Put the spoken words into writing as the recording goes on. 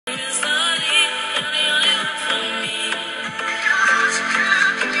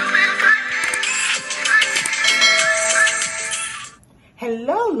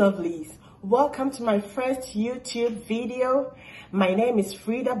lovelies, welcome to my first YouTube video. My name is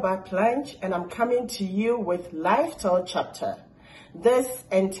Freda Bart-Plange and I'm coming to you with lifestyle chapter. This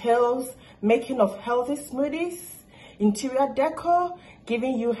entails making of healthy smoothies, interior decor,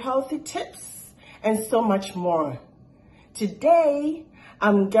 giving you healthy tips, and so much more. Today,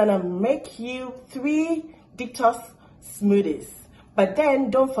 I'm gonna make you 3 detox smoothies. But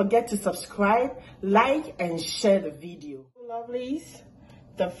then don't forget to subscribe, like, and share the video. Lovelies,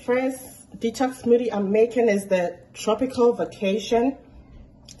 the first detox smoothie I'm making is the tropical vacation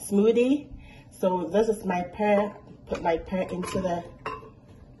smoothie. So this is my pear. Put my pear into the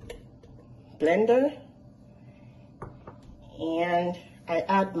blender. And I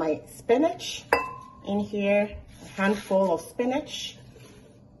add my spinach in here, a handful of spinach.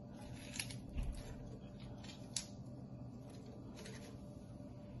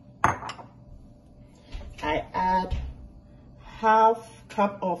 I add half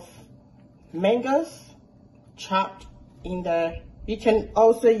cup of mangoes chopped in there. You can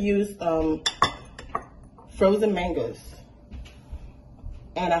also use frozen mangoes,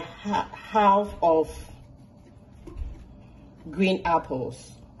 and a half of green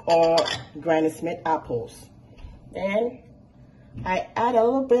apples or Granny Smith apples. Then I add a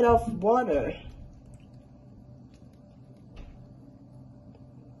little bit of water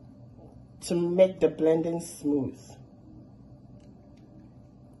to make the blending smooth.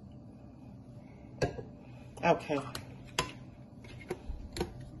 Okay.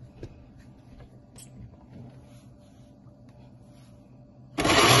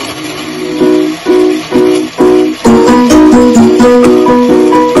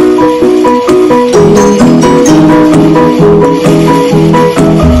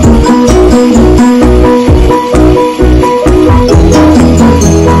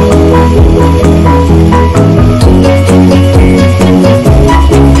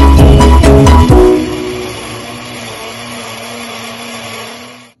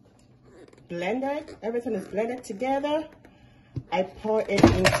 Blended, everything is blended together. I pour it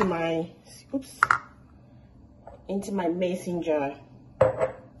into my mason jar.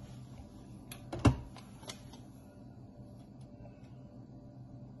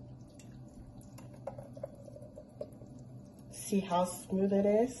 See how smooth it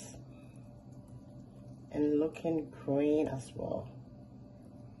is? And looking green as well.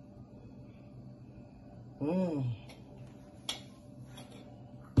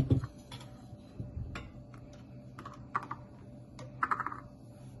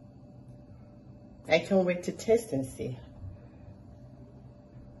 I can't wait to taste and see.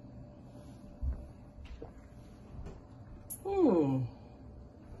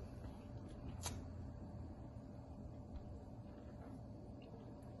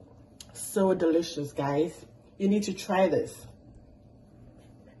 So delicious, guys. You need to try this.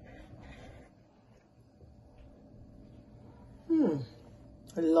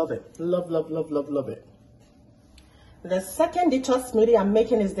 I love it. Love, love, love, love, love it. The second detox smoothie I'm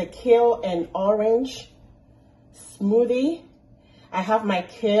making is the kale and orange smoothie. I have my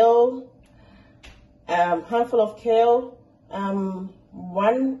kale, handful of kale,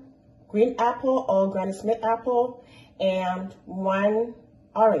 1 green apple or Granny Smith apple, and 1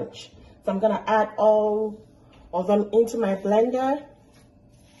 orange. So I'm gonna add all of them into my blender.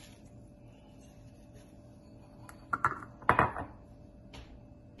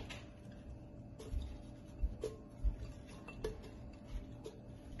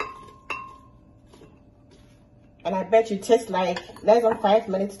 And I bet you it takes like less than 5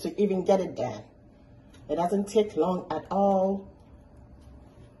 minutes to even get it done. It doesn't take long at all.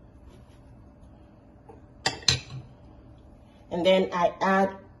 And then I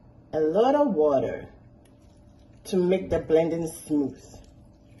add a lot of water to make the blending smooth.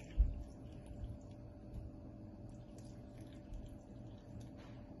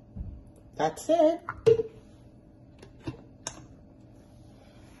 That's it.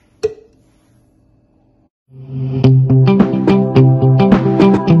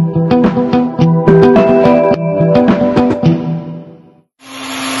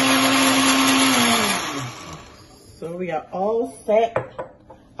 So we are all set.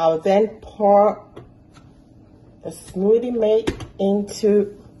 I'll then pour the smoothie made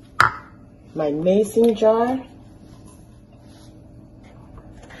into my mason jar.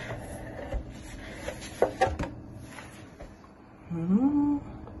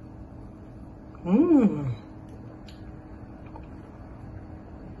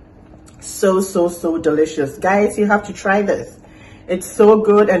 So delicious. Guys, you have to try this. It's so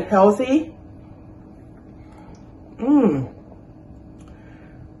good and healthy.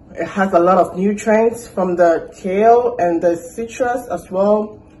 It has a lot of nutrients from the kale and the citrus as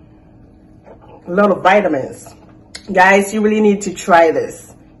well. a lot of vitamins. Guys, you really need to try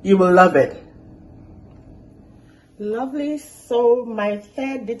this. You will love it. Lovely. So my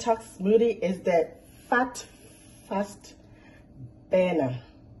third detox smoothie is the Fat Fast Burner.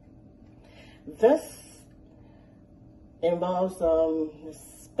 This involves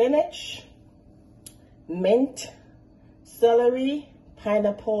spinach, mint, celery,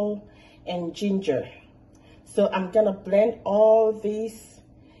 pineapple, and ginger. So I'm gonna blend all these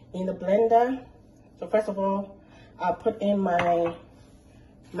in the blender. So first of all, I'll put in my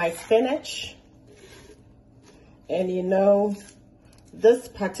spinach. And you know, this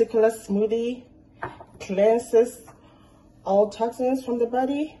particular smoothie cleanses all toxins from the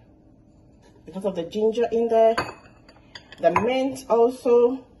body because of the ginger in there. The mint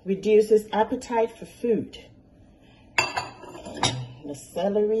also reduces appetite for food. And the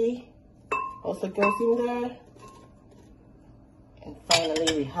celery also goes in there. And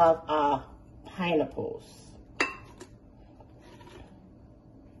finally, we have our pineapples.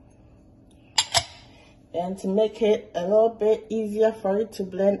 And to make it a little bit easier for it to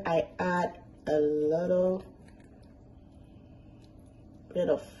blend, I add a little bit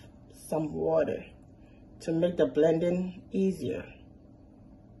of some water to make the blending easier.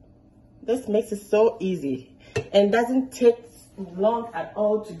 This makes it so easy and doesn't take long at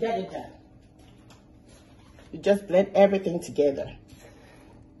all to get it done. You just blend everything together.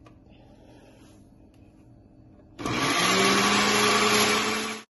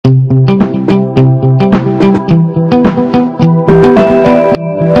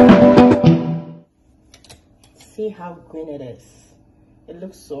 See how green it is. It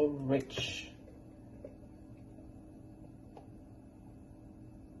looks so rich.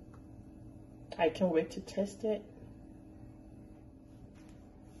 I can't wait to test it.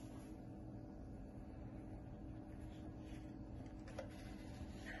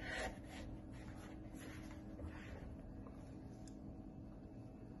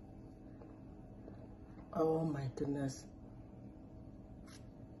 Oh my goodness.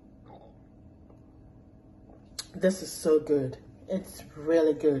 This is so good. It's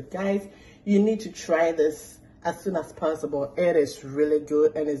really good. Guys, you need to try this as soon as possible. It is really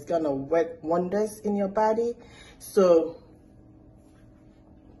good and it's gonna work wonders in your body. So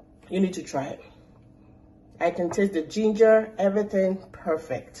you need to try it. I can taste the ginger, everything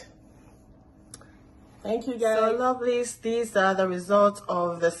perfect. Thank you guys. So lovelies, these are the results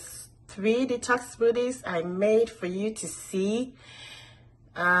of the 3 detox smoothies I made for you to see.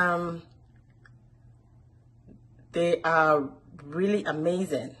 They are really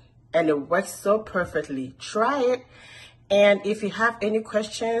amazing and it works so perfectly. Try it. And if you have any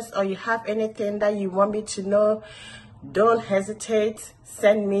questions or you have anything that you want me to know, don't hesitate.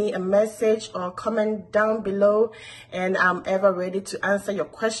 Send me a message or comment down below and I'm ever ready to answer your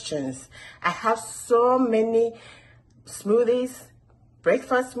questions. I have so many smoothies,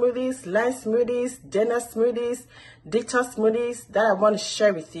 breakfast smoothies, lunch smoothies, dinner smoothies, detox smoothies that I want to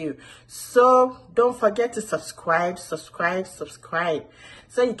share with you. So don't forget to subscribe so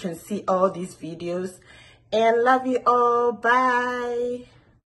you can see all these videos. And love you all. Bye.